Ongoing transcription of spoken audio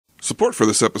Support for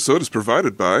this episode is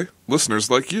provided by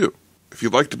listeners like you. If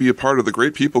you'd like to be a part of the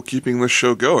great people keeping this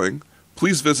show going,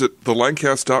 please visit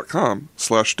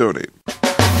thelancast.com/donate.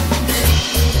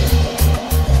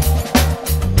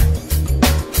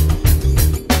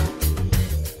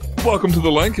 Welcome to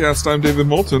the Lancast. I'm David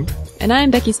Moulton. And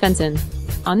I'm Becky Svensson.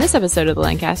 On this episode of the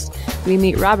Lancast, we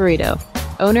meet Roburrito,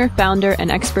 owner, founder, and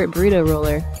expert burrito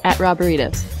roller at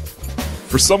Roburritos.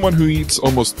 For someone who eats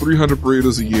almost 300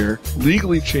 burritos a year,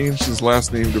 legally changed his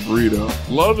last name to Burrito,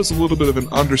 love is a little bit of an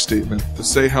understatement to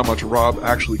say how much Rob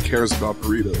actually cares about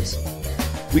burritos.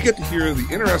 We get to hear the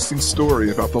interesting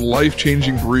story about the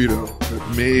life-changing burrito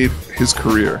that made his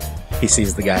career. He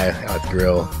sees the guy out at the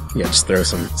grill, just throw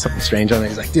something strange on there.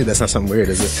 He's like, dude, that's not something weird,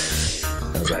 is it?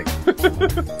 I was like,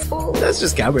 oh, that's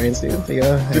just cow brains, dude.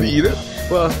 Did he eat it?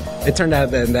 Well, it turned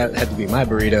out that had to be my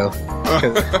burrito.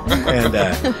 And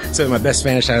so in my best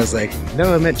Spanish, I was like,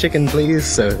 no, I meant chicken, please.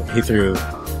 So he threw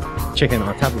chicken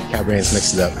on top of the cow brains,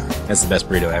 mixed it up. That's the best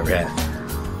burrito I ever had.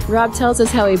 Rob tells us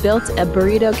how he built a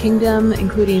burrito kingdom,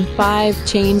 including 5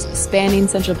 chains spanning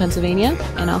central Pennsylvania,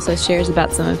 and also shares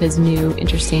about some of his new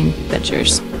interesting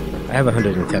ventures. I have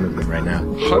 110 of them right now.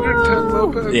 110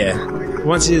 mopeds? Yeah.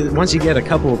 Once you get a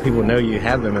couple of people know you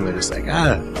have them, and they're just like,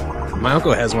 my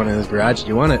uncle has one in his garage. Do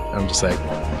you want it? I'm just like,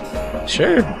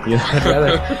 sure.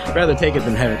 I'd rather take it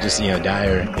than have it just die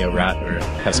or rot or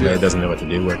have somebody that doesn't know what to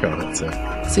do work on it.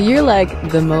 So you're like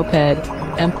the moped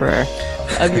emperor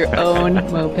of your own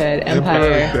moped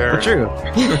empire. Well, true.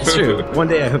 It's true. One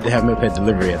day I hope to have moped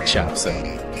delivery at the shop. So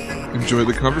enjoy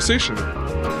the conversation.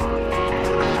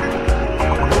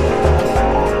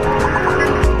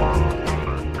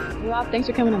 Rob, thanks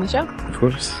for coming on the show. Of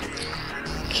course.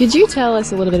 Could you tell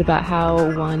us a little bit about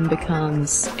how one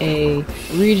becomes a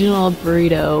regional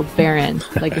burrito baron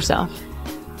like yourself?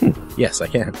 Yes, I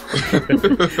can.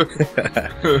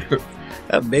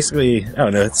 Basically, I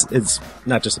don't know, it's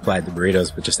not just applied to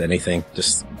burritos, but just anything.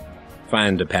 Just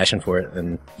find a passion for it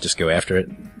and just go after it.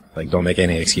 Like, don't make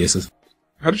any excuses.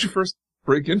 How did you first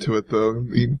break into it, though?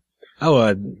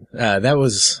 I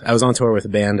was on tour with a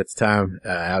band at the time,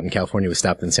 out in California. We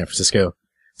stopped in San Francisco.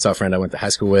 Saw a friend I went to high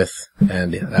school with,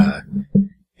 and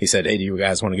he said, hey, do you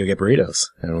guys want to go get burritos?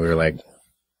 And we were like,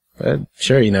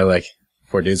 sure,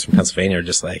 4 dudes from Pennsylvania are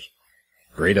just like,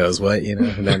 burritos, what,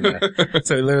 And then,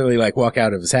 so we literally walk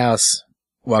out of his house,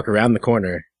 walk around the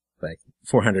corner,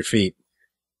 400 feet,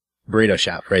 burrito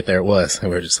shop, right there it was. And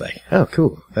we were just like, oh,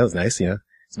 cool, that was nice,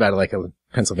 It's about like a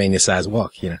Pennsylvania-sized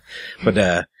walk, But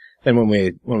then when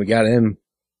we got in,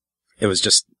 it was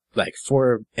just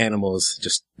 4 animals,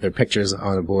 just their pictures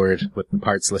on a board with the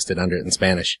parts listed under it in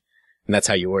Spanish. And that's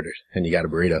how you ordered, and you got a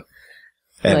burrito.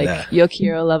 And, Yo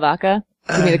quiero la vaca?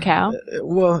 Give me the cow?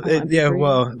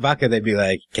 Vaca, they'd be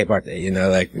like, que parte,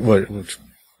 what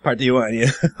part do you want?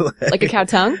 Like a cow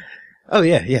tongue? Oh,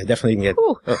 yeah, definitely you can get,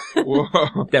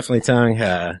 definitely tongue.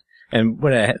 And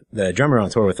the drummer on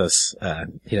tour with us,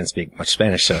 he didn't speak much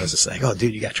Spanish, so I was just like, oh,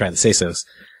 dude, you gotta try the sesos.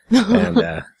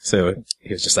 And, so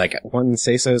he was just like, 1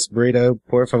 sesos burrito,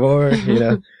 por favor,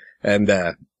 and,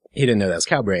 he didn't know that was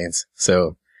cow brains.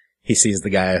 So he sees the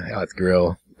guy out at the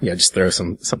grill, just throw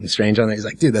something strange on there. He's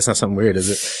like, dude, that's not something weird, is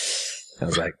it? I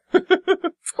was like,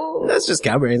 oh, that's just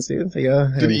cow brains, dude.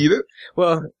 Did he eat it?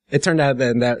 Well, it turned out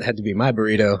that had to be my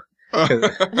burrito.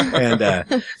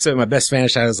 And, so in my best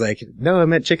Spanish, I was like, no, I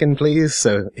meant chicken, please.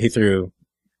 So he threw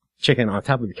chicken on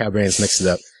top of the cow brains, mixed it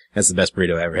up. That's the best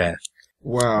burrito I ever had.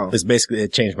 Wow.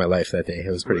 It changed my life that day. It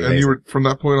was pretty amazing. And you were, from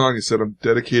that point on, you said, I'm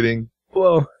dedicating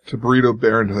to Burrito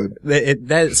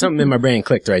Baronhood. Something in my brain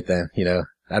clicked right then,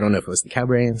 I don't know if it was the cow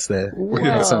brains that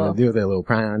had something to do with it, a little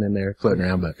prion in there floating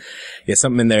around, but yeah,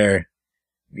 something in there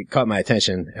caught my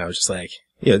attention. I was just like,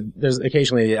 there's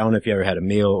occasionally, I don't know if you ever had a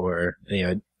meal or,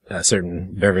 a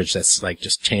certain beverage that's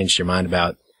just changed your mind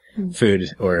about food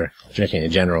or drinking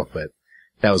in general, but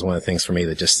that was one of the things for me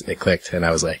that it clicked, and I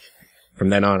was like, from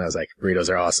then on, I was like, burritos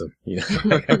are awesome,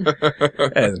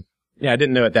 And I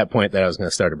didn't know at that point that I was going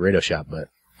to start a burrito shop, but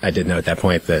I did know at that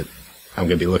point that I'm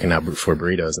going to be looking out for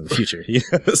burritos in the future.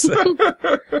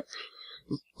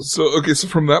 So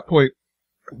from that point,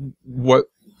 what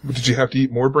did you have to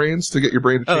eat more brains to get your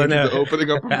brain to change into opening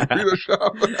up a burrito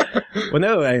shop? Well,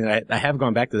 no, I have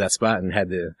gone back to that spot and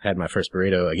had my first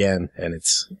burrito again, and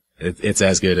it's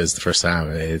as good as the first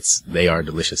time. They are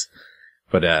delicious,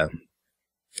 but I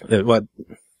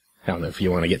don't know if you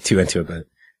want to get too into it, but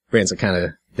brains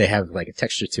are they have a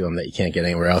texture to them that you can't get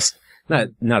anywhere else. Not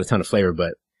a ton of flavor,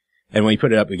 and when you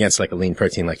put it up against a lean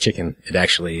protein like chicken, it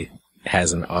actually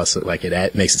has an awesome,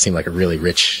 it makes it seem like a really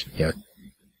rich,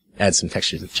 adds some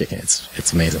texture to the chicken.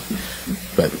 It's amazing.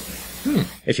 But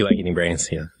if you like eating brains,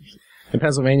 In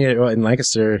Pennsylvania, or in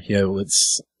Lancaster,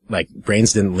 it's like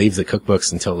brains didn't leave the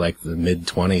cookbooks until like the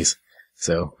mid-20s.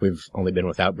 So we've only been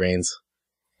without brains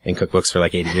in cookbooks for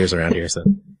like 80 years around here. So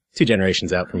 2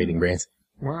 generations out from eating brains.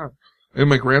 Wow. And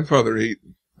my grandfather ate,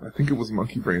 I think it was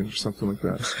monkey brains or something like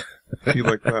that. He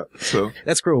liked that, so.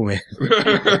 That's cruel, man.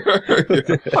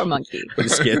 Poor monkey.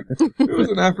 Just kidding. It was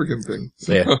an African thing.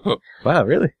 So. Yeah. Wow,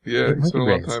 really? Yeah, he spent a long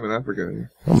brains. time in Africa.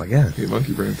 Oh my god. He ate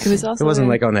monkey brains. It wasn't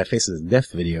like on that Faces of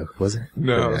Death video, was it?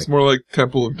 No, it's more like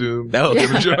Temple of Doom. Oh,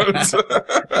 David Jones.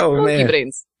 Oh monkey man.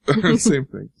 brains. Same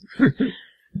thing.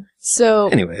 So,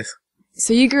 Anyways.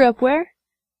 so you grew up where?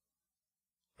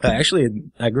 Actually,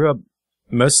 I grew up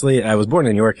mostly, I was born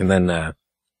in New York, and then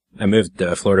I moved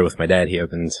to Florida with my dad. He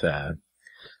opened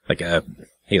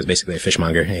he was basically a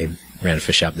fishmonger. He ran a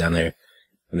fish shop down there.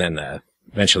 And then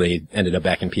eventually ended up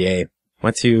back in PA.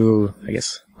 Went to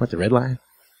Red Lion?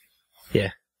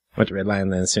 Yeah. Went to Red Lion,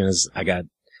 and then as soon as I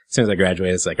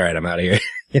graduated, it's like, all right, I'm out of here.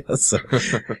 So,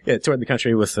 yeah, toured the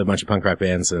country with a bunch of punk rock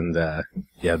bands, and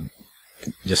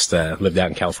just lived out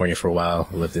in California for a while.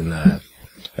 Lived in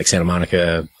like Santa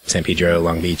Monica, San Pedro,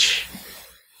 Long Beach,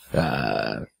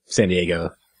 San Diego,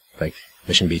 like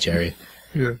Mission Beach area.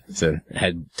 Yeah. So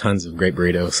had tons of great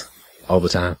burritos all the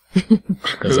time.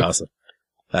 It was awesome.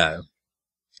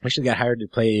 Actually got hired to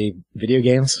play video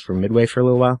games from Midway for a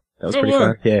little while. That was pretty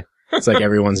fun. Yeah. It's like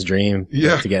everyone's dream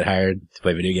to get hired to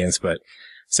play video games. But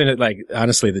soon as, like,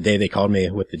 honestly, the day they called me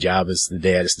with the job is the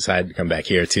day I just decided to come back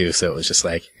here too. So it was just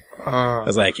like, I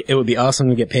was like, it would be awesome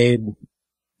to get paid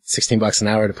 $16 an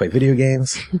hour to play video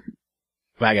games.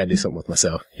 But I gotta do something with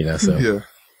myself, so Yeah.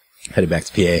 headed back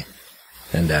to PA.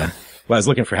 And, I was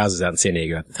looking for houses out in San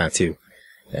Diego at the time too.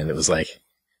 And it was like,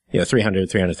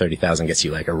 330,000 gets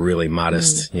you like a really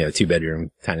modest,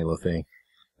 2-bedroom, tiny little thing.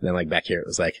 And then like back here, it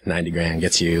was like 90 grand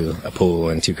gets you a pool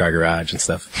and 2-car garage and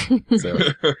stuff. So.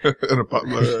 And a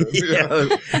butler.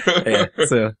 Yeah.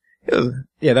 So,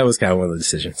 that was kind of one of the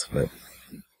decisions, but.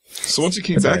 So once you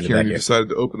came back here and you decided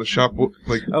to open a shop,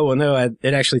 Oh, well, no,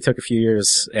 it actually took a few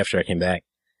years after I came back.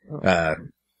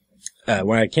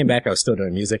 When I came back, I was still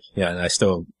doing music, and I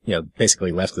still,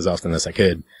 basically left as often as I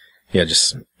could.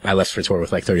 I left for tour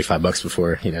with like $35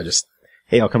 before,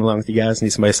 hey, I'll come along with you guys,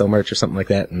 need somebody to sell merch or something like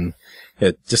that. And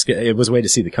it was a way to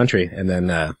see the country. And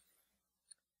then,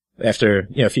 after,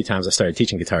 a few times I started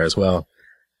teaching guitar as well,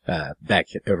 back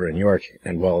over in York.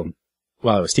 And while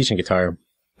I was teaching guitar,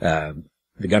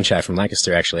 the gun shy from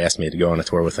Lancaster actually asked me to go on a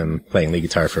tour with him playing lead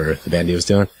guitar for the band he was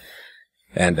doing.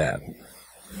 And,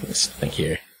 let's think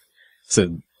here.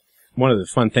 So one of the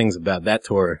fun things about that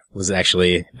tour was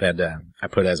actually that, I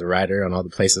put as a rider on all the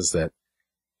places that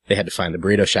they had to find a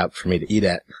burrito shop for me to eat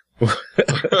at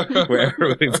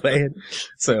wherever we played.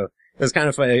 So it was kind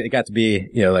of funny. It got to be,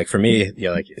 like for me,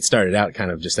 like it started out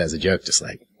kind of just as a joke, just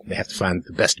like they have to find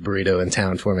the best burrito in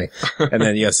town for me. And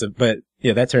then,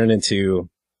 that turned into,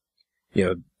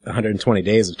 120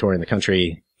 days of touring the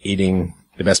country, eating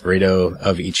the best burrito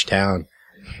of each town.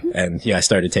 And, I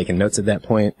started taking notes at that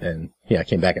point. And, I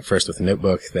came back at first with a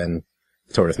notebook, then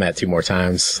toured with Matt 2 more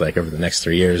times, like over the next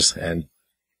 3 years, and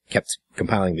kept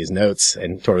compiling these notes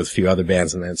and toured with a few other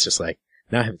bands. And then it's just like,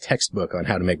 now I have a textbook on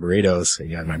how to make burritos,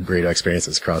 and, my burrito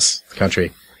experiences across the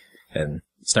country, and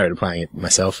started applying it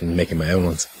myself and making my own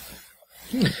ones.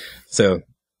 So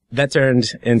that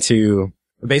turned into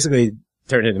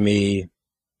me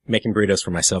making burritos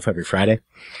for myself every Friday.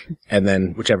 And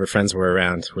then whichever friends were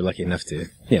around were lucky enough to,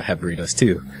 have burritos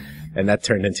too. And that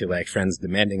turned into like friends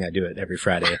demanding I do it every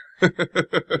Friday.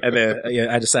 And then,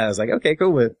 I decided, I was like, okay,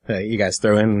 cool. But you guys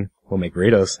throw in, we'll make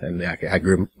burritos. And I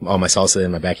grew all my salsa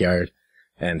in my backyard.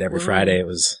 And every Friday it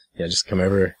was, just come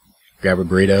over, grab a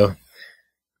burrito.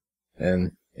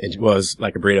 And it was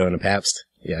like a burrito and a Pabst.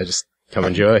 Just come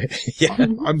enjoy.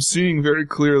 I'm seeing very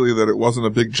clearly that it wasn't a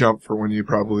big jump for when you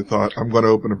probably thought, I'm going to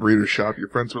open a burrito shop. Your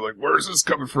friends were like, where's this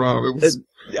coming from? It was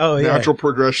natural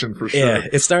progression for sure. Yeah,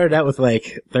 it started out with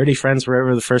like 30 friends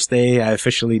wherever the first day I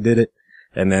officially did it.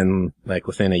 And then like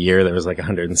within a year, there was like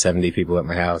 170 people at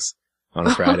my house on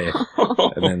a Friday.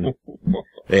 And then,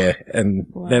 then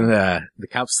the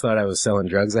cops thought I was selling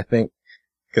drugs, I think,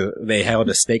 because they held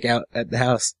a stakeout at the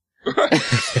house.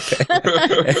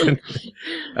 And,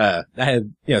 I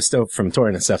had, still from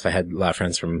touring and stuff, I had a lot of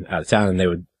friends from out of town, and they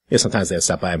would, sometimes they would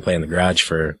stop by and play in the garage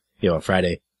for, on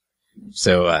Friday.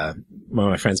 So, one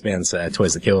of my friends' bands,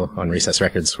 Toys to Kill on Recess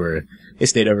Records, they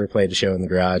stayed over, played a show in the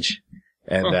garage.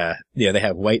 And, they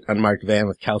have white unmarked van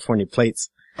with California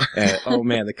plates. And, oh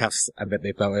man, the cops, I bet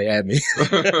they thought they had me.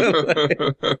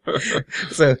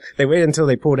 So they waited until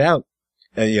they pulled out,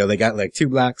 and, they got like 2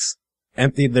 blocks,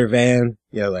 emptied their van,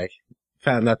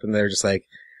 found nothing. They were just like,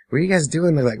 what are you guys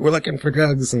doing? They're like, we're looking for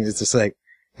drugs. And it's just like,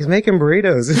 he's making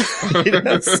burritos.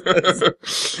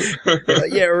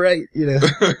 Like, yeah, right.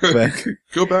 But,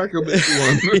 go back and make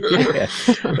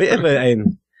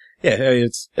one.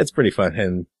 It's pretty fun.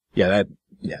 And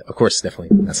of course,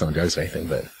 definitely not selling drugs or anything,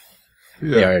 but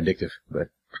they are addictive. But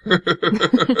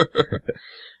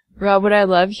Rob, what I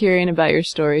love hearing about your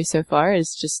story so far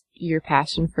is just your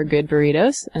passion for good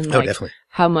burritos and definitely.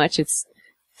 How much it's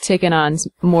taken on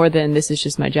more than this is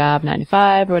just my job, 9 to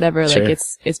 5 or whatever. Sure. Like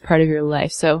it's part of your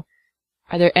life. So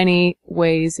are there any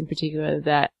ways in particular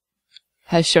that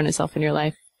has shown itself in your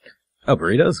life? Oh,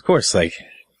 burritos? Of course. Like,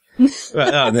 no.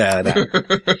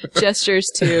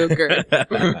 Gestures to girth.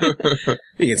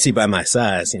 You can see by my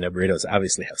size, burritos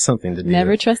obviously have something to do.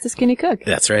 Never trust a skinny cook.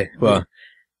 That's right. Well,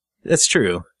 that's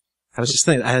true. I was just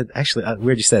thinking,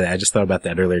 weird you said that. I just thought about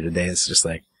that earlier today. It's just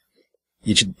like,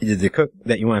 the cook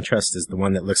that you want to trust is the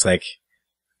one that looks like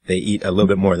they eat a little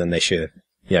bit more than they should.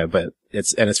 Yeah, but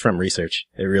it's from research.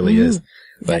 It really is.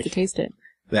 You have to taste it.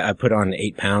 I put on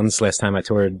 8 pounds last time I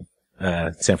toured,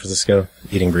 San Francisco,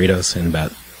 eating burritos in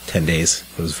about 10 days.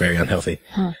 It was very unhealthy.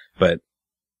 Huh. But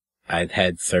I'd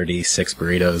had 36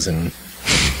 burritos in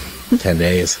 10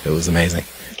 days. It was amazing.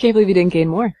 I can't believe you didn't gain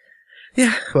more.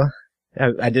 Yeah, well,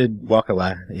 I did walk a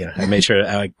lot. I made sure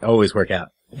I always work out.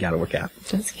 Gotta work out.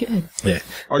 That's good. Yeah.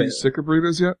 Are you sick of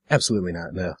burritos yet? Absolutely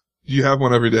not, no. Do you have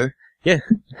one every day? Yeah,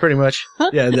 pretty much.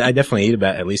 Yeah, I definitely eat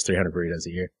about at least 300 burritos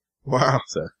a year. Wow.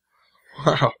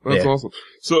 Wow, that's Yeah. awesome.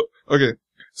 So, okay,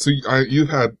 so you've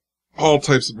had all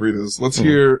types of burritos. Let's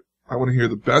hear, I want to hear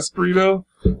the best burrito,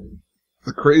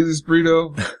 the craziest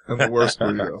burrito, and the worst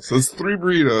burrito. So it's 3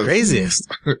 burritos.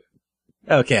 Craziest?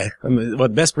 Okay. Well, the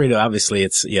best burrito, obviously,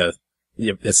 it's,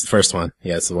 it's the first one.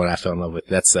 Yeah, it's the one I fell in love with.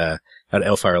 That's, out of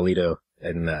El Farolito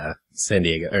in, San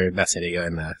Diego, or not San Diego,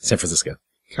 in, San Francisco.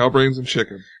 Cow brains and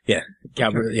chicken. Yeah.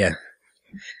 Yeah.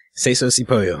 Seso si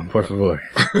pollo, por favor.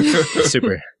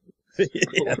 Super.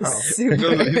 Wow. Super.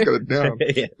 No, he's got it down.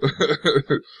 Yeah.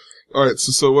 All right,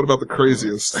 so what about the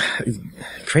craziest?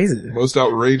 Crazy. Most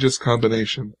outrageous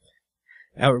combination?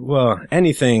 Well,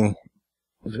 anything.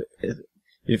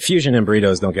 Fusion and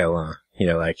burritos don't get along.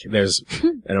 There's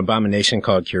an abomination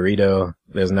called Curito.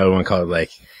 There's another one called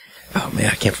oh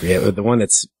man, I can't forget. The one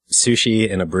that's sushi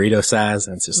in a burrito size.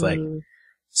 And it's just like,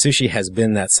 sushi has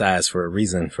been that size for a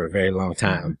reason for a very long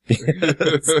time.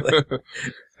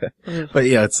 But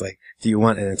it's like, do you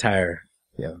want an entire,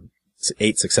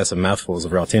 8 successive mouthfuls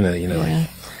of raw tuna,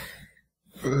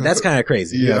 that's kind of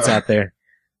crazy. Yeah. It's out there.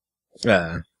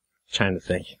 Trying to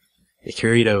think. The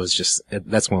Curito is just,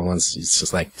 that's one of the ones, it's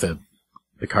just like the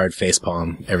card face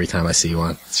palm every time I see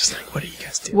one. It's just like, what are you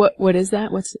guys doing? What is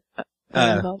that? What's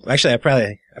involved? Actually, I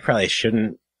probably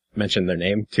shouldn't mention their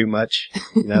name too much.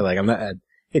 I'm not, I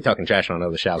hate talking trash on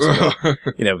other shops, but,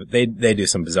 but they do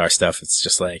some bizarre stuff. It's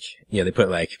just like, they put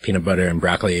peanut butter and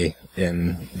broccoli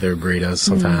in their burritos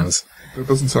sometimes. That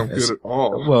doesn't sound good at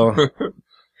all. Well,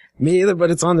 me either,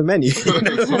 but it's on the menu.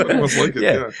 Somebody must like it,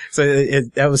 yeah. So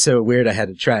that was so weird. I had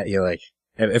to try it.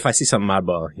 If I see something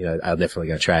oddball, I'll definitely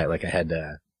go try it. I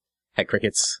had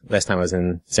crickets last time I was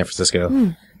in San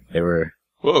Francisco. They were,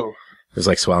 Whoa. it was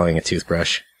like swallowing a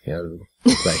toothbrush.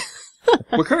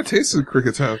 What kind of taste do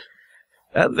crickets have?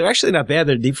 They're actually not bad.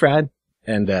 They're deep fried.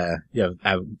 And,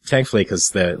 thankfully, cause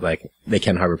they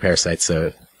can harbor parasites.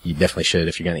 So you definitely should,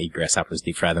 if you're going to eat grasshoppers,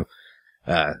 deep fry them.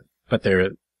 But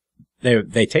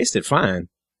they tasted fine,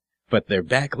 but their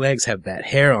back legs have that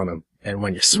hair on them. And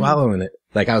when you're swallowing it,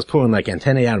 I was pulling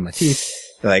antennae out of my teeth,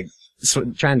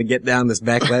 trying to get down this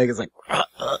back leg. It's like,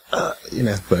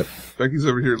 but. Becky's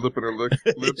over here lipping her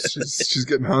lips. She's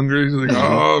getting hungry. She's like,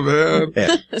 oh man.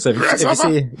 Yeah. So if you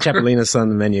see Chapelinas on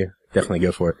the menu, definitely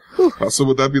go for it. So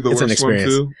would that be the worst one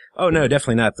too? Oh no,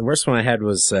 definitely not. The worst one I had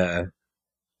was, a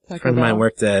friend of mine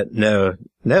worked at, no,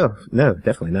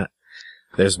 definitely not.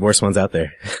 There's worse ones out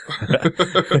there.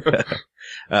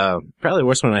 Probably the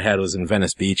worst one I had was in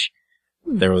Venice Beach.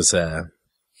 There was a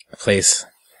place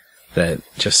that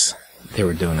they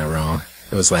were doing it wrong.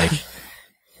 It was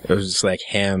just like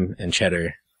ham and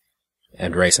cheddar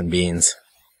and rice and beans.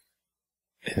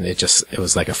 And it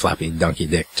was like a floppy donkey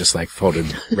dick, just folded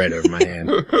right over my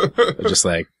hand. Just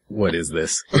what is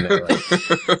this?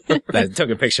 I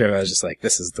took a picture of it. I was just like,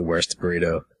 this is the worst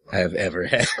burrito I have ever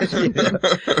had.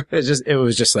 It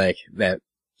was just that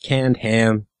canned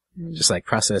ham, just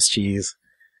processed cheese.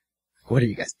 What are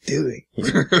you guys doing?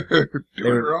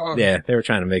 Wrong. Yeah, they were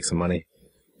trying to make some money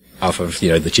off of,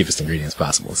 the cheapest ingredients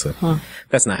possible. So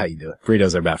that's not how you do it.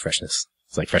 Burritos are about freshness.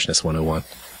 It's like freshness 101.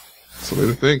 That's the way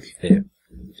to think. Yeah.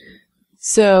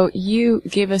 So you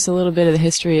gave us a little bit of the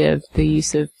history of the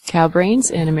use of cow brains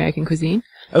in American cuisine.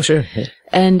 Oh, sure. Yeah.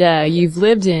 And you've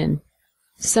lived in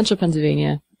central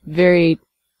Pennsylvania, very,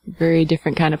 very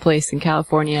different kind of place in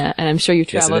California, and I'm sure you've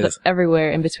traveled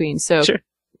everywhere in between. So, sure.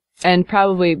 And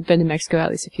probably been to Mexico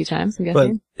at least a few times, I'm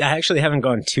guessing. Well, I actually haven't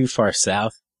gone too far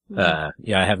south. I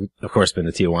have, of course, been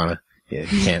to Tijuana. Yeah,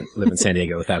 you can't live in San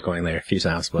Diego without going there a few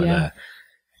times. But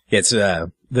it's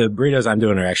the burritos I'm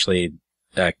doing are actually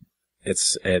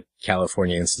it's at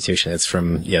California Institution. It's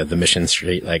from the Mission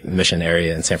Street, like Mission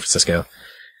area in San Francisco,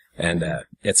 and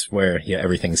it's where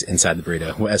everything's inside the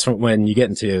burrito. As from when you get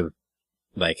into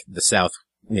like the south,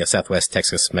 Southwest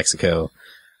Texas, Mexico,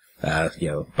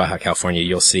 Baja California,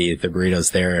 you'll see the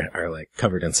burritos there are like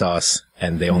covered in sauce,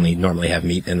 and they only normally have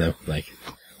meat in them, like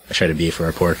a shred of beef or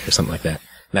a pork or something like that.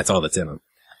 And that's all that's in them.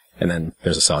 And then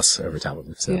there's a sauce over top of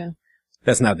them. So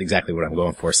that's not exactly what I'm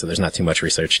going for. So there's not too much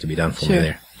research to be done for me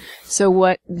there. So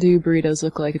what do burritos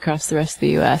look like across the rest of the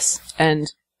U.S.? And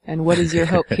what is your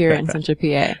hope here in Central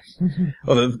PA?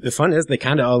 Well, the fun is they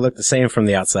kind of all look the same from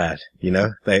the outside.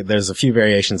 There's a few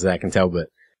variations that I can tell, but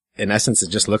in essence, it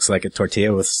just looks like a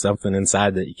tortilla with something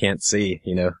inside that you can't see,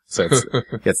 So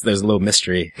there's a little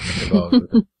mystery involved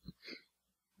with it.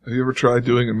 Have you ever tried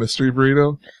doing a mystery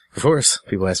burrito? Of course.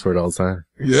 People ask for it all the time.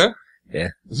 Yeah? Yeah.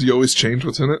 Does he always change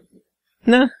what's in it?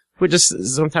 No.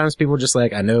 Sometimes people just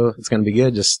like, I know it's going to be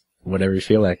good, just whatever you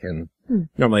feel like. And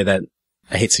normally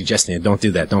I hate suggesting it. Don't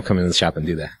do that. Don't come into the shop and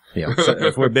do that. So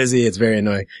if we're busy, it's very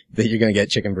annoying that you're going to get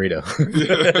chicken burrito.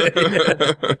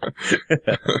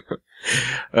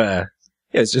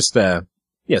 It's just,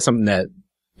 something that,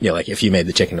 like if you made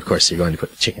the chicken, of course, you're going to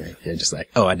put the chicken in. You're just like,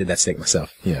 oh, I did that steak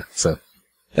myself. So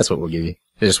that's what we'll give you.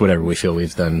 Just whatever we feel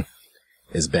we've done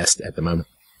is best at the moment.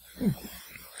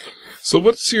 So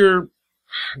what's your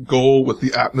goal with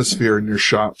the atmosphere in your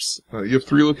shops? You have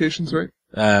 3 locations, right?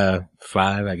 5,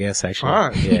 I guess, actually.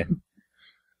 5? Yeah.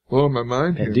 Blowing my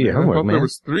mind here. Do your homework, I thought man. there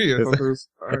was 3. I thought there was...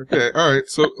 Okay, alright.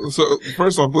 So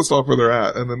first off, list off where they're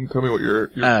at, and then tell me what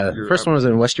your first one was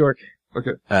in West York.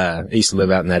 Okay. I used to live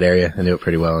out in that area. I knew it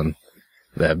pretty well, and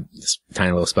this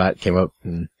tiny little spot came up,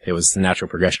 and it was the natural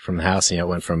progression from the house. It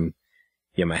went from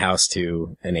my house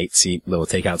to an 8-seat little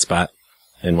takeout spot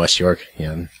in West York.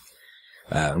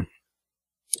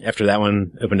 After that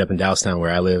one opened up in Dallastown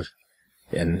where I live,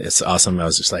 and it's awesome. I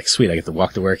was just like, sweet, I get to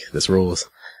walk to work. This rules.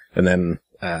 And then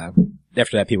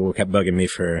after that, people kept bugging me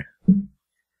for.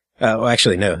 Well,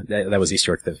 actually, no, that was East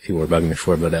York that people were bugging me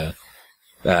for. But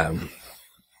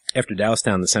after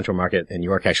Dallastown, the Central Market in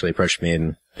York actually approached me,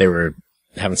 and they were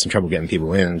having some trouble getting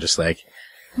people in. Just like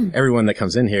everyone that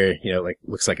comes in here,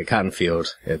 looks like a cotton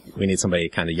field. We need somebody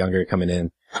kind of younger coming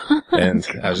in. And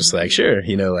I was just like, sure,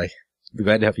 like, be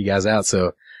glad to help you guys out.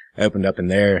 So I opened up in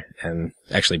there, and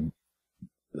actually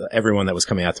everyone that was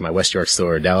coming out to my West York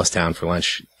store or Dallastown for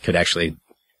lunch could actually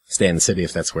stay in the city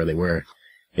if that's where they were.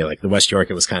 Like the West York,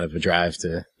 it was kind of a drive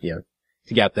to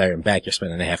get out there and back. You're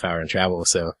spending a half hour in travel.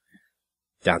 So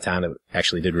downtown, it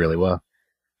actually did really well.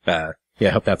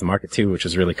 Helped out the market too, which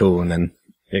was really cool. And then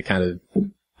it kind of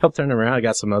helped turn around. I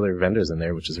got some other vendors in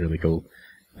there, which is really cool.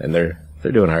 And they're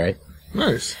doing all right.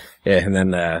 Nice. Yeah. And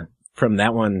then, from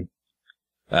that one,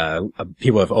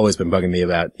 people have always been bugging me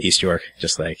about East York,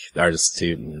 just like the Art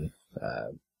Institute and,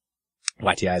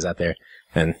 YTI's out there.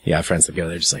 And I have friends that go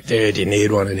there just like, dude, you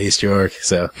need one in East York.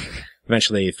 So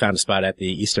eventually found a spot at the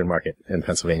Eastern Market in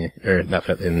Pennsylvania, or not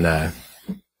in,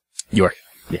 York.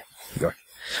 Yeah, York.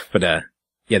 But,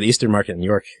 the Eastern Market in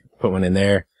York, put one in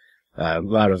there. A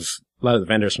lot of the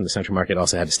vendors from the Central Market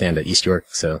also had to stand at East York.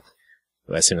 So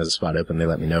as soon as the spot opened, they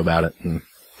let me know about it, and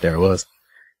there it was.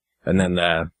 And then,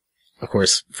 of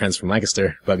course, friends from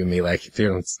Lancaster bugging me like, dude,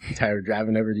 I'm tired of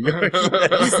driving over to York.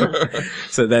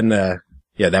 So then,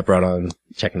 that brought on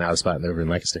checking out a spot over in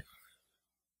Lancaster.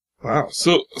 Wow.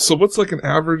 So what's like an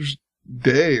average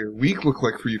day or week look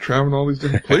like for you traveling all these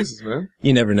different places, man?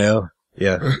 You never know.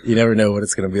 Yeah. You never know what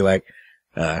it's going to be like.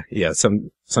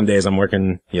 Some days I'm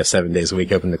working, 7 days a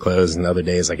week open to close, and other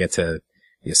days I get to,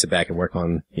 sit back and work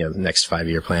on, the next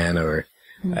 5-year plan, or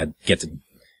I get to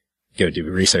go do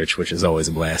research, which is always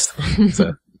a blast.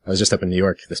 So I was just up in New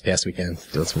York this past weekend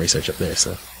doing some research up there.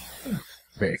 So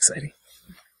very exciting.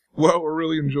 Well, we're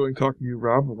really enjoying talking to you,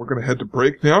 Rob. We're going to head to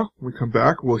break now. When we come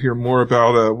back, we'll hear more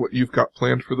about what you've got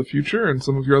planned for the future and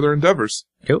some of your other endeavors.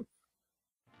 Cool.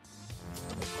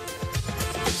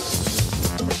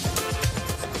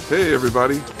 Hey,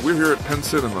 everybody. We're here at Penn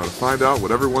Cinema to find out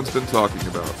what everyone's been talking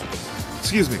about.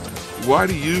 Excuse me, why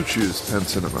do you choose Penn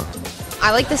Cinema?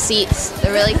 I like the seats.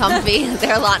 They're really comfy.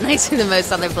 They're a lot nicer than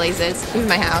most other places. This is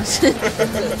my house.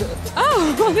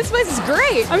 Oh, well, this place is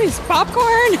great. I mean, it's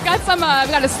popcorn. Got some,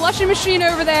 we got a slushy machine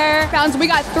over there. We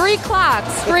got 3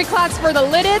 clocks. 3 clocks for the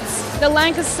Lidditz, the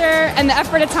Lancaster, and the F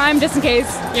for the time, just in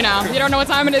case, you don't know what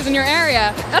time it is in your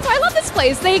area. That's why I love this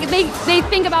place. They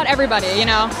think about everybody,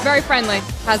 very friendly.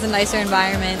 Has a nicer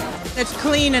environment. It's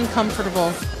clean and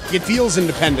comfortable. It feels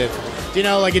independent.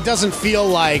 It doesn't feel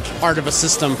like part of a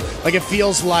system. Like, it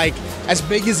feels like as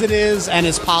big as it is and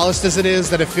as polished as it is,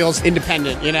 that it feels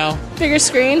independent, Bigger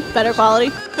screen, better quality.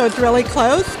 So it's really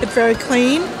close. It's very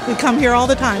clean. We come here all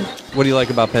the time. What do you like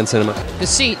about Penn Cinema? The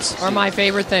seats are my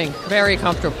favorite thing. Very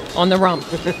comfortable. On the rump.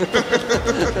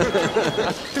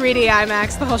 3D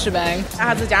IMAX, the whole shebang. It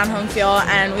has a down-home feel,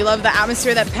 and we love the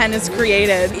atmosphere that Penn has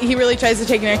created. He really tries to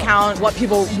take into account what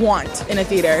people want in a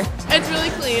theater. It's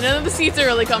really clean, and the seats are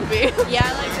really comfy. Yeah,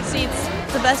 I like the seats.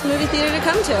 It's the best movie theater to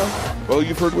come to. Well,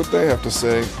 you've heard what they have to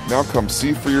say. Now come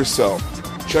see for yourself.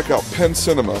 Check out Penn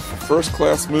Cinema for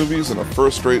first-class movies in a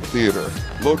first-rate theater.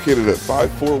 Located at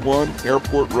 541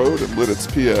 Airport Road in Lidditz,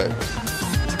 PA.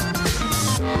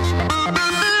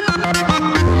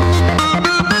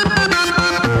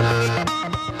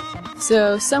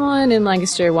 So someone in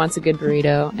Lancaster wants a good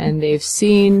burrito, and they've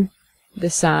seen the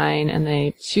sign, and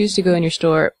they choose to go in your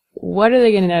store. What are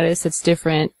they going to notice that's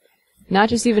different? Not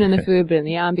just even in the food, but in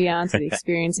the ambiance, the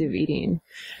experience of eating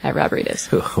at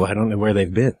Roburritos. Well, I don't know where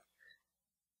they've been.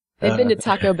 They've been to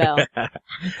Taco Bell.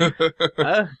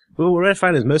 Well, what I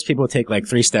find is most people take like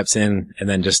 3 steps in and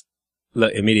then just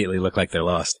immediately look like they're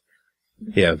lost.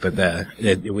 Yeah, but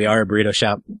we are a burrito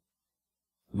shop.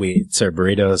 We serve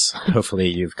burritos. Hopefully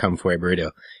you've come for a burrito.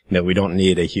 We don't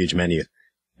need a huge menu.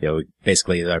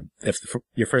 Basically, if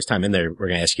your first time in there, we're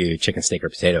going to ask you chicken, steak, or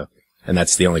potato. And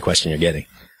that's the only question you're getting.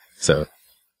 So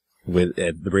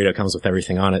the burrito comes with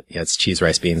everything on it. It's cheese,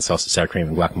 rice, beans, salsa, sour cream,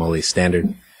 and guacamole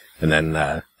standard. And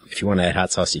then, if you want to add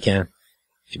hot sauce, you can.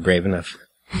 If you're brave enough,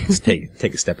 just take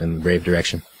a step in the brave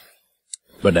direction.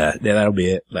 But, that'll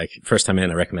be it. Like, first time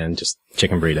in, I recommend just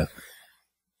chicken burrito.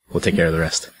 We'll take care of the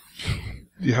rest.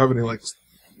 Do you have any,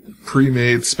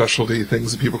 pre-made specialty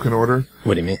things that people can order?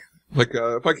 What do you mean?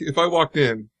 If I walked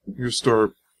in your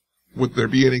store, would there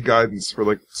be any guidance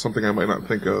for, something I might not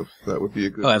think of that would be a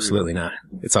good burrito? Absolutely not.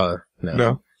 It's all, no.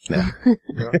 No? No.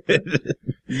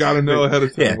 You gotta know ahead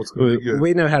of time what's going to be good.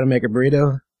 We know how to make a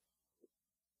burrito.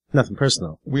 Nothing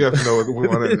personal. We have to know what we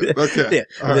want in it. Okay. Yeah.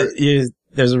 All right.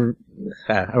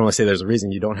 I don't want to say there's a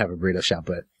reason you don't have a burrito shop,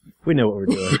 but we know what we're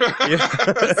doing.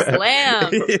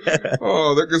 Slam! Yeah.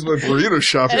 Oh, there goes my burrito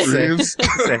shop dreams.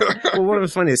 Well, one of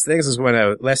the funniest things is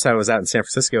when last time I was out in San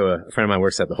Francisco, a friend of mine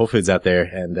works at the Whole Foods out there,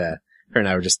 and her and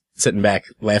I were just sitting back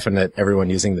laughing at everyone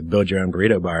using the build your own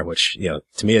burrito bar, which,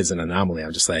 to me is an anomaly.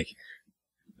 I'm just like,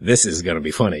 this is going to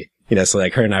be funny. So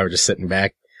her and I were just sitting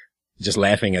back, just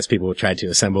laughing as people tried to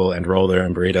assemble and roll their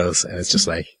own burritos. And it's just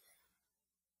like,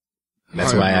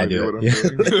 that's why I do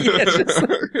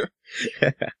it.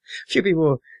 A few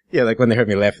people, when they heard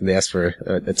me laughing, they asked for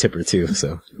a tip or two.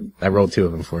 So I rolled 2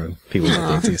 of them for people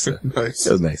that did too. So Nice.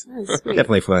 It was nice.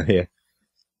 Definitely fun. Yeah.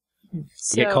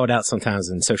 So, You get called out sometimes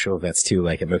in social events too,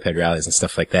 like at moped rallies and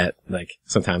stuff like that.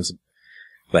 Sometimes,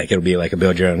 it'll be like a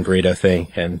build your own burrito thing,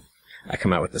 and I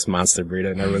come out with this monster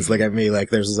burrito, and everyone's looking at me like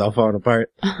theirs is all falling apart.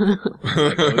 Oh, yeah.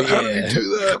 How do you do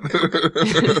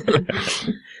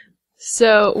that?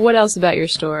 So, what else about your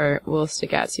store will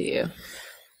stick out to you?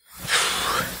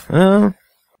 I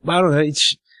don't know.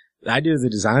 I do the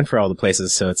design for all the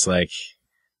places, so it's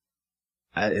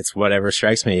it's whatever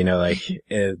strikes me, I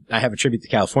have a tribute to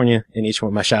California in each one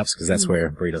of my shops because that's where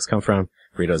burritos come from.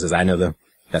 Burritos as I know them.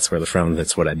 That's where they're from.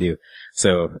 That's what I do.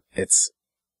 So it's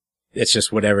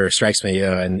just whatever strikes me,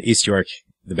 in East York,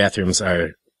 the bathrooms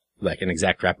are an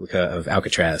exact replica of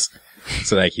Alcatraz.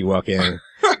 So you walk in and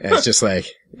it's just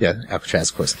Alcatraz,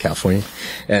 of course, California.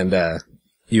 And,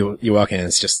 you walk in and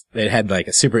it's just, it had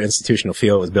a super institutional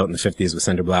feel. It was built in the 50s with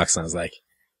cinder blocks. And I was like,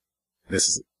 this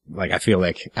is, I feel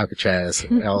like Alcatraz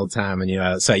all the time.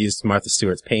 And, so I used Martha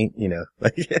Stewart's paint,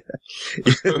 Ironic.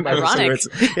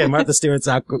 Martha Stewart's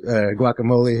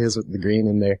guacamole is with the green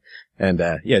in there. And,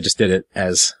 just did it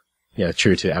as,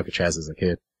 true to Alcatraz as I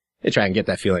could. They try and get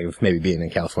that feeling of maybe being in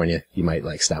California. You might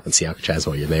stop and see Alcatraz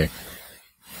while you're there.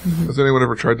 Has anyone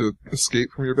ever tried to escape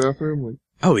from your bathroom?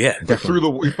 Oh yeah,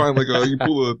 definitely. You find you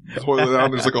pull the toilet out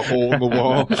and there's a hole in the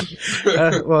wall.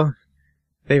 Well,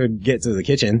 they would get to the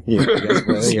kitchen.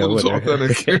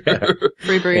 Authentic.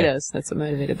 Free burritos. That's what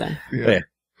motivated them. Yeah.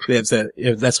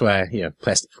 That's why,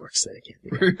 plastic forks.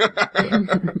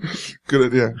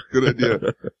 Good idea.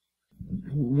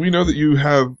 We know that you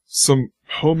have some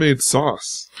homemade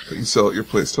sauce that you sell at your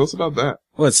place. Tell us about that.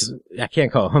 Well, I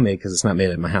can't call it homemade because it's not made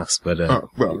at my house, but,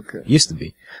 okay. Used to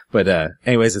be. But,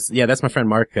 anyways, that's my friend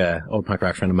Mark, old punk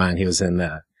rock friend of mine. He was in,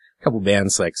 a couple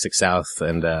bands like Six South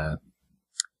and, I'm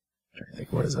trying to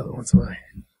think what his other ones were. A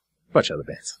bunch of other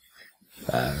bands.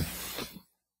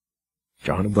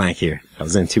 Drawing a blank here. I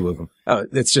was in 2 of them. Oh,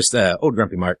 it's just, Old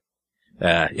Grumpy Mark.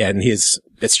 And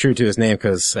it's true to his name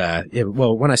because,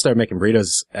 when I started making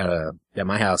burritos at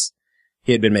my house,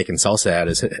 he had been making salsa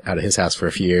out of his house for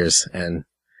a few years. And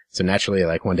so naturally,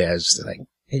 like one day I was just like,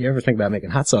 hey, you ever think about making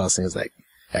hot sauce? And he was like,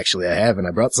 actually I have, and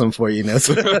I brought some for you,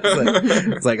 So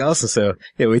it's like awesome. So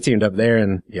yeah, we teamed up there,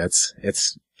 and yeah,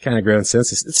 it's kind of grown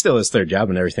since. It's still his third job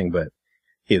and everything, but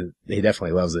he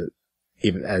definitely loves it.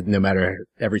 Even no matter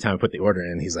every time I put the order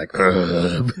in, he's like, He's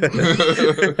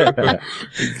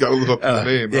got to live up to the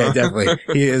name. Yeah, definitely.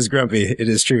 He is grumpy. It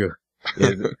is true.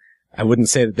 I wouldn't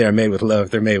say that they're made with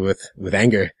love. They're made with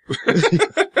anger.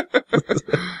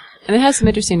 And it has some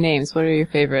interesting names. What are your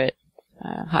favorite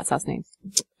hot sauce names?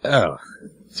 Oh,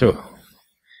 so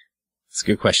it's a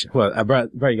good question. Well, I brought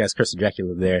you guys Crystal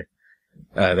Dracula there.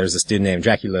 There's this dude named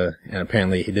Dracula, and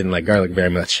apparently he didn't like garlic very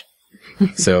much.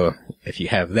 So if you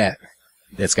have that,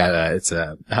 it's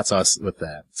a hot sauce with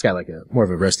it's got like more of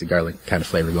a roasted garlic kind of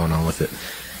flavor going on with it.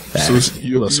 So a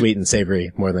little sweet and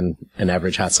savory, more than an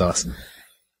average hot sauce.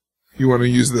 You want to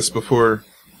use this before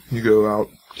you go out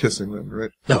kissing them,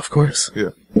 right? Oh, of course. Yeah.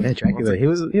 Yeah, Dracula. He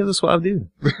was a suave dude.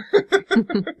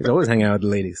 He's always hanging out with the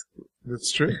ladies.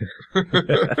 That's true.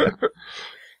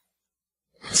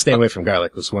 Stay away from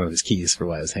garlic was one of his keys for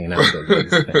why I was hanging out with those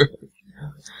ladies.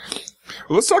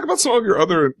 Well, let's talk about some of your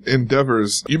other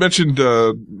endeavors. You mentioned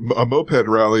a moped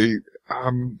rally.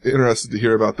 I'm interested to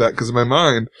hear about that because in my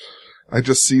mind, I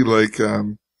just see like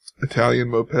Italian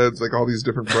mopeds, like all these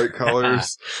different bright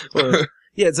colors. Well,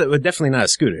 yeah, it's definitely not a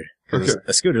scooter. Okay.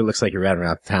 A scooter looks like you're riding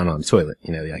around town on a toilet.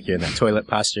 Like you're in that toilet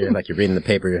posture, like you're reading the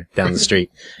paper down the street.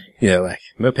 Like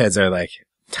mopeds are like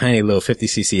tiny little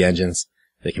 50cc engines.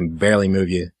 They can barely move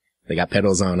you. They got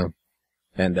pedals on them.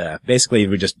 And basically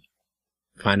we just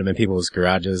find them in people's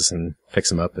garages and fix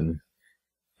them up. And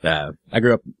I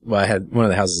grew up, I had one of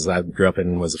the houses I grew up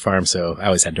in was a farm, so I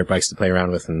always had dirt bikes to play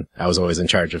around with, and I was always in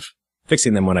charge of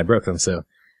fixing them when I broke them. So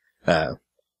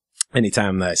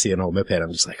anytime that I see an old moped,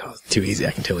 I'm just like, oh, too easy.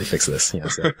 I can totally fix this.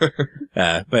 So,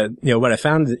 but what I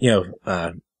found,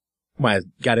 when I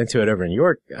got into it over in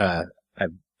York, I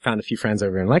found a few friends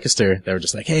over in Lancaster that were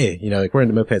just like, hey, like we're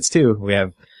into mopeds too. We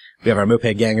have our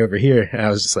moped gang over here. And I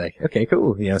was just like, okay,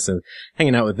 cool. So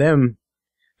hanging out with them,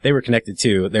 they were connected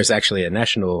to, there's actually a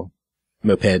national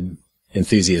moped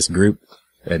enthusiast group.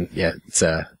 And yeah, it's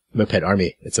a Moped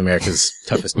Army. It's America's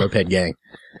toughest moped gang.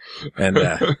 And,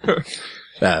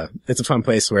 it's a fun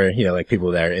place where, like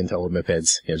people that are into old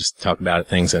mopeds, just talk about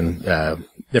things, and,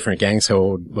 different gangs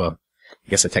hold, well, I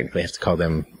guess I technically have to call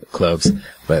them clubs,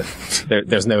 but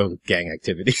there's no gang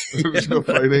activity. There's no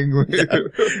fighting.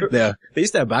 No. They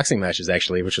used to have boxing matches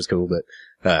actually, which was cool, but,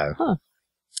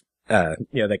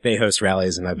 like they host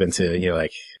rallies, and I've been to,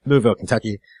 like Louisville,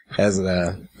 Kentucky has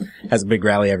a big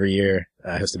rally every year,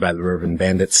 hosted by the Urban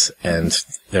Bandits, and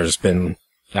there's been,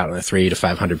 I don't know, 300 to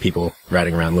 500 people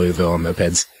riding around Louisville on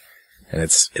mopeds, and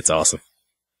it's awesome.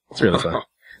 It's really fun.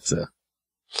 So.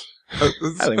 I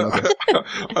think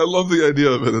I love the idea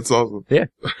of it. It's awesome. Yeah.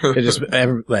 It just,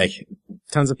 like,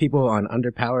 tons of people on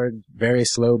underpowered, very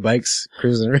slow bikes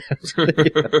cruising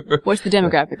around. What's the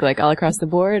demographic like? All across the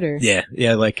board, or? Yeah.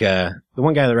 Like, the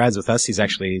one guy that rides with us, he's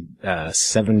actually,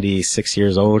 76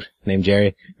 years old, named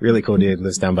Jerry. Really cool dude,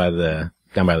 lives down by the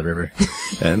river.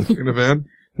 And in a van?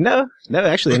 No,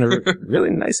 actually in a really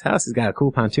nice house. He's got a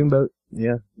cool pontoon boat.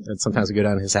 Yeah. And sometimes we go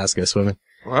down to his house, go swimming.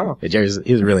 Wow. Yeah,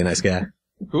 he's a really nice guy.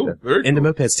 Cool. Very into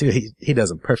cool. mopeds too, he does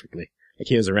them perfectly. Like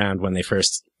he was around when they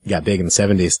first got big in the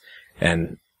 70s,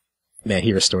 and man,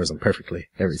 he restores them perfectly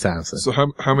every time. So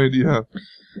how many do you have?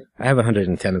 I have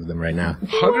 110 of them right now.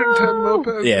 110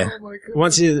 mopeds? Yeah. Oh my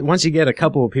goodness. Once you get a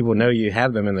couple of people know you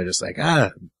have them, and they're just like,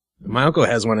 my uncle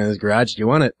has one in his garage. Do you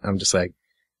want it? I'm just like,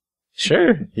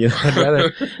 sure.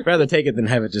 I'd rather take it than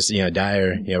have it just, die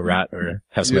or, rot, or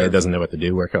have somebody that doesn't know what to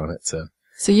do work on it.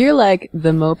 So you're like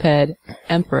the moped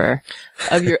emperor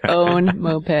of your own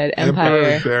moped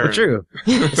empire. Well, true.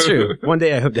 It's true. One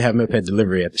day I hope to have moped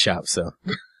delivery at the shop, so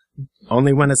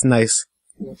only when it's nice.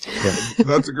 Yeah.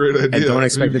 That's a great idea. And don't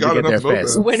expect it to get there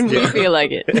fast. When we feel like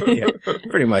it. Yeah,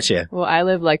 pretty much, yeah. Well, I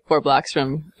live like 4 blocks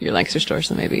from your Lancaster store,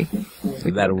 so maybe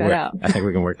that'll work. Out. I think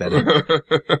we can work that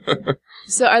out.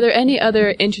 So are there any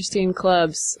other interesting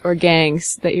clubs or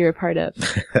gangs that you're a part of?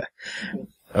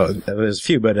 Oh, there's a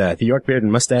few, but the York Beard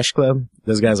Mustache Club,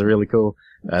 those guys are really cool.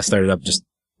 Started up just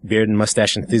beard and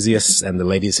mustache enthusiasts and the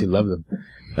ladies who love them.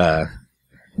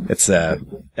 It's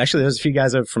actually there's a few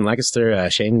guys up from Lancaster.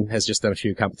 Shane has just done a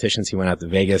few competitions. He went out to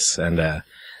Vegas, and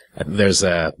there's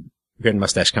a beard and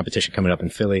mustache competition coming up in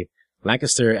Philly.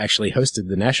 Lancaster actually hosted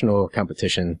the national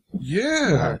competition.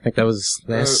 Yeah. I think that was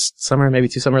last summer, maybe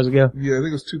 2 summers ago. Yeah, I think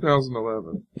it was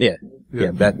 2011. Yeah.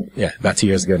 About 2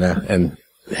 years ago now, and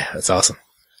yeah, that's awesome.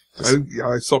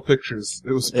 I saw pictures.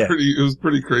 It was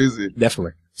pretty crazy.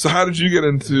 Definitely. So how did you get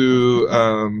into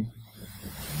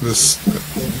this?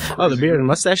 Oh, the beard and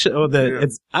mustache.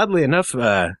 It's oddly enough,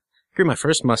 I grew my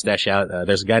first mustache out.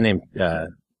 There's a guy named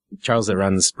Charles that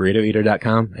runs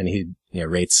burritoeater.com, and he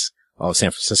rates all of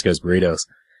San Francisco's burritos.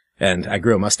 And I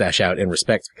grew a mustache out in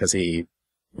respect because he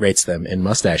rates them in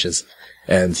mustaches.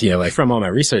 And like from all my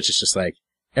research, it's just like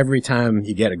every time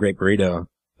you get a great burrito,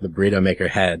 the burrito maker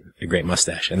had a great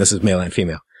mustache, and this is male and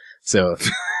female. So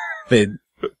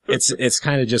it's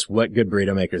kind of just what good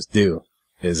burrito makers do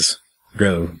is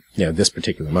grow, this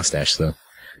particular mustache. So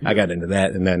I got into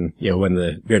that, and then, when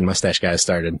the beard and mustache guys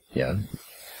started, I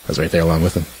was right there along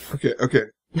with them. Okay.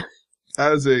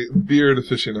 As a beard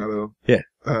aficionado,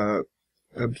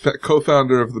 and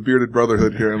co-founder of the Bearded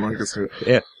Brotherhood here in Lancaster,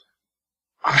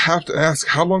 I have to ask,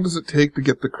 how long does it take to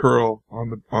get the curl on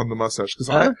the mustache? Because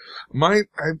I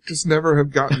just never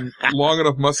have gotten long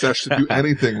enough mustache to do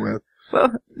anything with.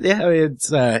 Well, yeah, I mean,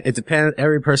 it depends.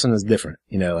 Every person is different,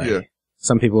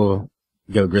 Some people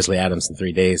go Grizzly Adams in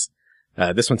 3 days.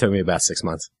 This one took me about 6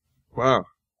 months. Wow.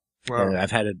 And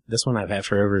I've had this one I've had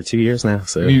for over 2 years now.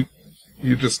 So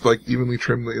you just like evenly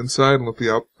trim the inside and let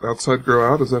the outside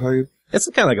grow out? Is that how you? It's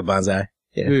kind of like a bonsai.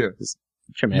 Yeah. Just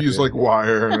trim you use like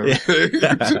wire and everything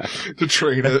to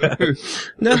train it.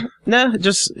 No,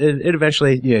 just it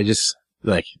eventually, just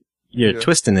like you're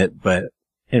twisting it, but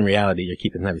in reality, you're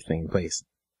keeping everything in place.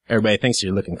 Everybody thinks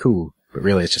you're looking cool, but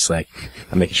really it's just like,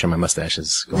 I'm making sure my mustache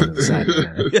is going to the side.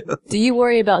 Do you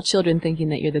worry about children thinking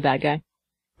that you're the bad guy?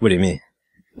 What do you mean?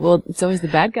 Well, it's always the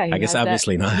bad guy. I guess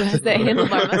obviously not. Who has that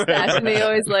handlebar mustache, and they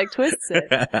always like twists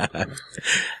it.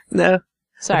 No.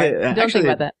 Sorry, don't think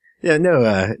about that. Yeah,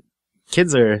 no,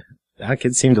 kids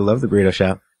seem to love the burrito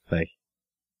shop. Like,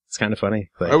 it's kind of funny.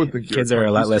 Like, I would think kids are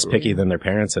a lot less picky than their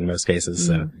parents in most cases,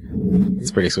 so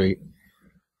it's pretty sweet.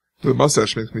 The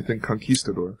mustache makes me think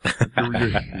conquistador.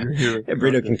 You're here.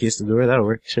 Burrito conquistador, that'll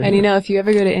work. Sure. And if you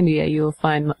ever go to India, you will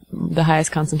find the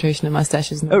highest concentration of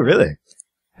mustaches in the world. Oh, really?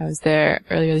 I was there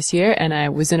earlier this year, and I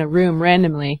was in a room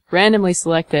randomly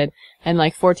selected, and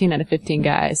like 14 out of 15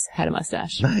 guys had a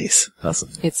mustache. Nice. Awesome.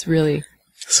 It's really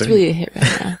a hit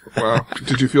right now. Wow.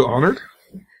 Did you feel honored?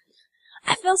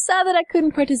 I felt sad that I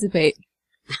couldn't participate.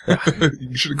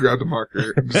 You should have grabbed a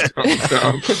marker and just counted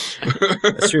down.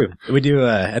 That's true. We do,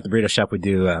 at the burrito shop, we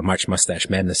do March Mustache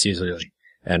Madness usually.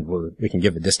 And we can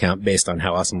give a discount based on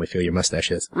how awesome we feel your mustache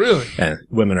is. Really? And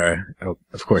women are,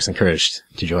 of course, encouraged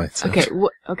to join. So.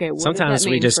 Okay. What sometimes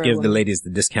we just give the ladies the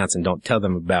discounts and don't tell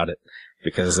them about it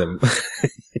because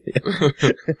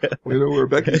we're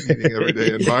Becky's meeting every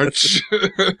day in March.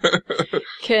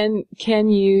 Can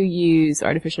you use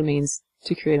artificial means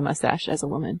to create a mustache as a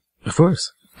woman? Of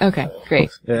course. Okay, great.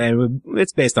 And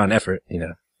it's based on effort,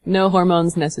 No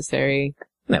hormones necessary.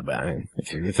 No, but I mean,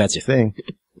 if that's your thing.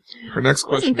 Her next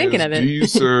question is, do you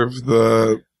serve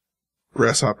the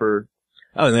grasshopper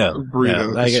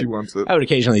burrito if she wants it? I would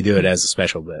occasionally do it as a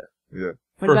special, but... Yeah.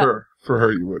 For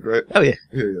her you would, right? Oh, yeah.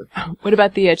 Yeah. What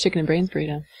about the chicken and brains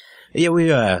burrito? Yeah, we,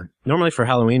 normally for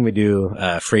Halloween we do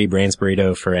free brains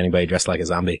burrito for anybody dressed like a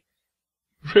zombie.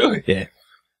 Really? Yeah.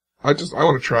 I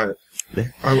want to try it.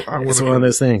 It's one of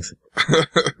those things.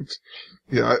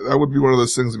 Yeah, I would be one of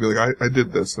those things to be like, I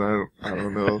did this, and I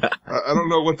don't know. I don't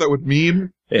know what that would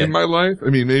mean in my life. I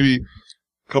mean, maybe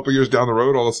a couple years down the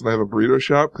road, all of a sudden I have a burrito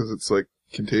shop because it's like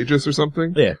contagious or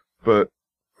something. Yeah. But,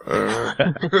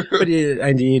 But do you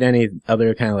eat any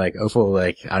other kind of like offal,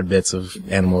 like odd bits of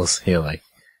animals, like,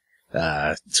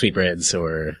 sweetbreads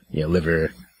or,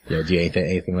 liver, do you eat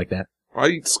anything like that?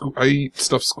 I eat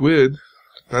stuffed squid.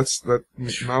 Not a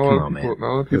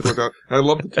lot of people are down. I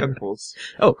love the tentacles.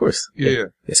 Oh, of course. Yeah.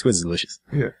 Squid's delicious.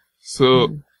 Yeah.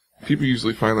 So, people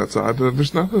usually find that's odd.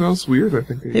 There's nothing else weird, I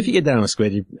think. If you get down with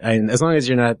squid, as long as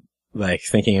you're not, like,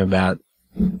 thinking about,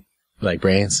 like,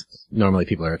 brains, normally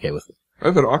people are okay with it.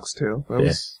 I've had oxtail. That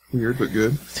was weird, but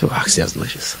good. So oxtail's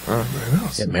delicious. Oh, I know.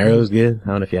 Yeah, marrow's good. I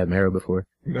don't know if you had marrow before.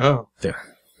 No. Yeah.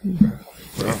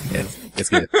 Yeah, it's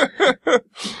good.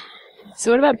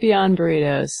 So what about beyond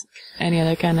burritos? Any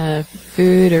other kind of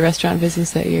food or restaurant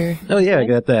business that you're... Oh, yeah, I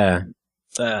got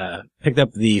Picked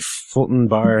up the Fulton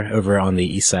Bar over on the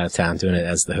east side of town, doing it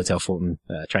as the Hotel Fulton,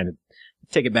 trying to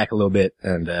take it back a little bit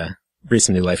and breathe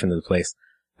some new life into the place.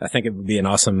 I think it would be an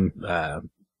awesome, kind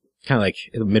of like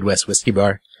a Midwest whiskey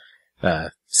bar,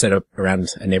 set up around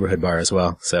a neighborhood bar as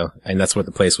well. So, and that's what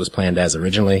the place was planned as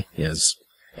originally.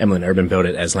 Emlyn Urban built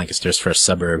it as Lancaster's first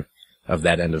suburb of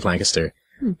that end of Lancaster.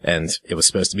 And it was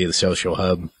supposed to be the social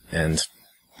hub, and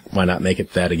why not make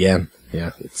it that again?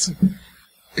 Yeah,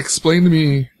 Explain to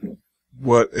me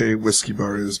what a whiskey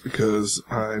bar is, because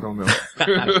I don't know.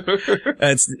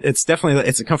 It's definitely,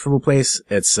 it's a comfortable place.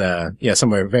 It's,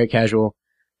 somewhere very casual.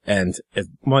 And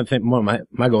one of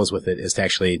my goals with it is to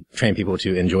actually train people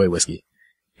to enjoy whiskey.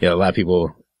 A lot of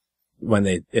people,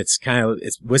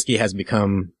 whiskey has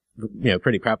become,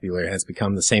 pretty popular, and it's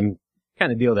become the same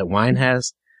kind of deal that wine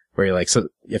has, where you're like, so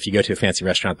if you go to a fancy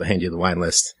restaurant, they'll hand you the wine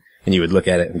list, and you would look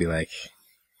at it and be like,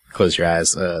 close your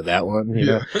eyes, that one, you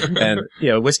know? And,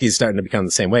 whiskey's starting to become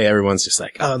the same way. Everyone's just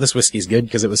like, oh, this whiskey's good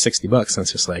because it was $60. And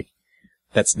it's just like,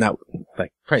 that's not,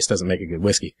 like, price doesn't make a good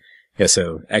whiskey.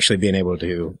 So actually being able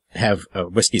to have a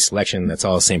whiskey selection that's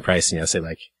all the same price, say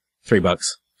like $3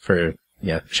 for,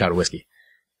 a shot of whiskey.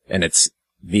 And it's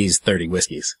these 30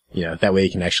 whiskeys, that way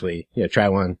you can actually, try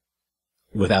one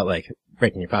without like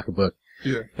breaking your pocketbook.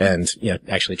 Yeah. And,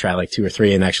 actually try like 2 or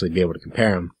 3 and actually be able to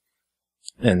compare them.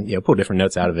 And, pull different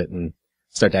notes out of it and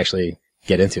start to actually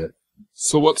get into it.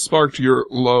 So what sparked your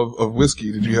love of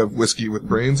whiskey? Did you have whiskey with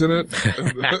brains in it?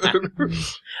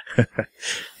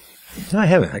 No, I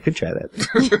haven't. I could try that.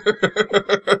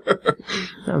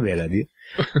 Not a bad idea.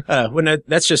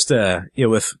 That's just,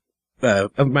 with,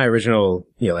 my original,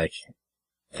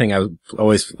 thing, I was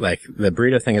always, the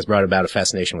burrito thing has brought about a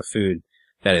fascination with food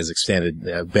that has expanded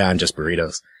beyond just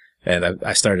burritos. And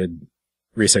I started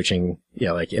researching,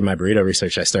 in my burrito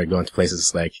research, I started going to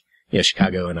places like,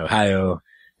 Chicago and Ohio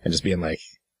and just being like,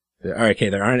 all right, okay,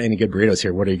 there aren't any good burritos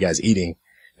here. What are you guys eating?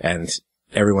 And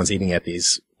everyone's eating at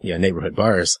these, neighborhood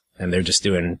bars, and they're just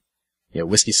doing,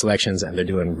 whiskey selections, and they're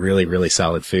doing really, really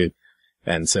solid food.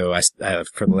 And so I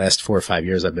for the last 4 or 5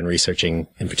 years, I've been researching,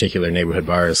 in particular, neighborhood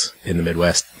bars in the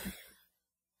Midwest.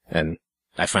 And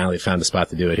I finally found a spot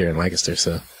to do it here in Lancaster,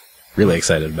 so really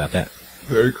excited about that.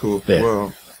 Very cool. Yeah.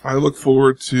 Well, I look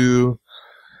forward to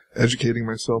educating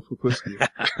myself with whiskey.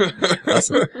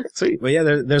 Awesome. Sweet. Well, yeah,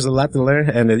 there's a lot to learn,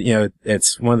 and,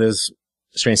 it's one of those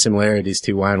strange similarities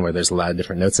to wine where there's a lot of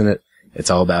different notes in it. It's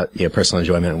all about, personal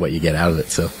enjoyment and what you get out of it,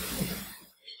 so.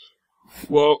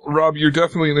 Well, Rob, you're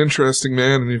definitely an interesting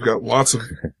man, and you've got lots of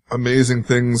amazing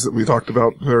things that we talked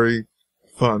about. Very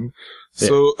fun. Yeah.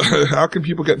 So, how can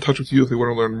people get in touch with you if they want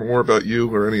to learn more about you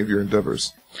or any of your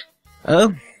endeavors?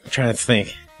 I'm trying to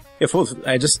think. If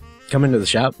I just come into the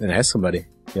shop and ask somebody,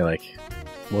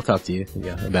 we'll talk to you,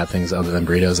 about things other than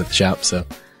burritos at the shop. So,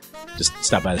 just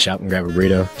stop by the shop and grab a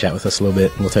burrito, chat with us a little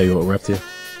bit, and we'll tell you what we're up to.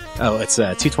 Oh, it's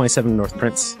 227 North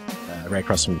Prince, right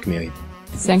across from the Chameleon.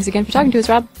 Thanks again for talking to us,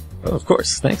 Rob. Oh, of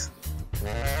course. Thanks.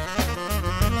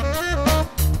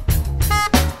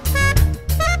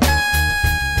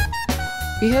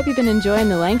 We hope you've been enjoying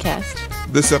the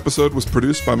Lancast. This episode was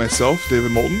produced by myself,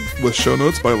 David Moulton, with show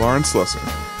notes by Lauren Slesser.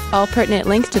 All pertinent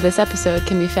links to this episode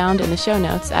can be found in the show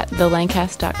notes at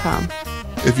thelancast.com.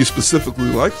 If you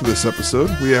specifically liked this episode,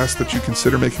 we ask that you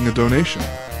consider making a donation.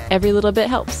 Every little bit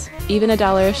helps. Even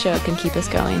 $1 a show can keep us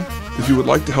going. If you would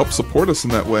like to help support us in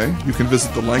that way, you can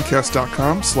visit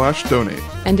thelancast.com/donate.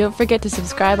 And don't forget to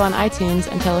subscribe on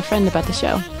iTunes and tell a friend about the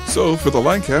show. So, for the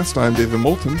Lancast, I'm David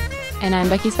Moulton. And I'm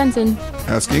Becky Svensson.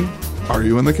 Asking, are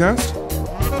you in the cast?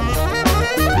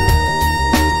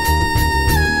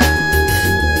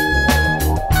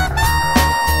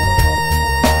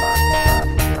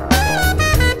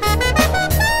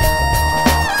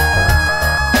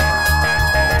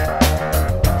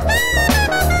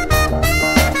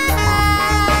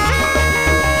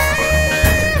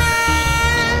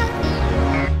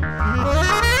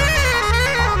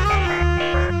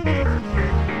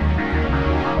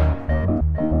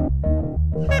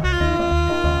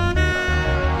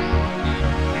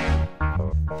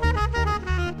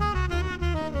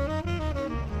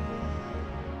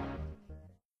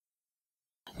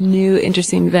 New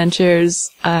interesting ventures.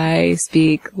 I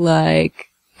speak like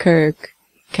Kirk,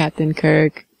 Captain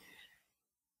Kirk.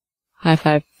 High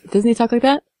five. Doesn't he talk like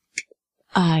that?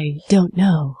 I don't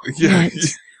know what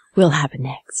will happen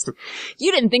next.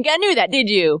 You didn't think I knew that, did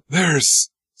you? There's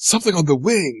something on the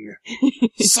wing.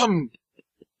 Some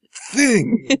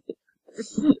thing.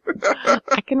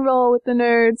 I can roll with the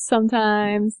nerds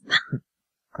sometimes.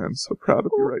 I'm so proud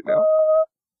of you right now.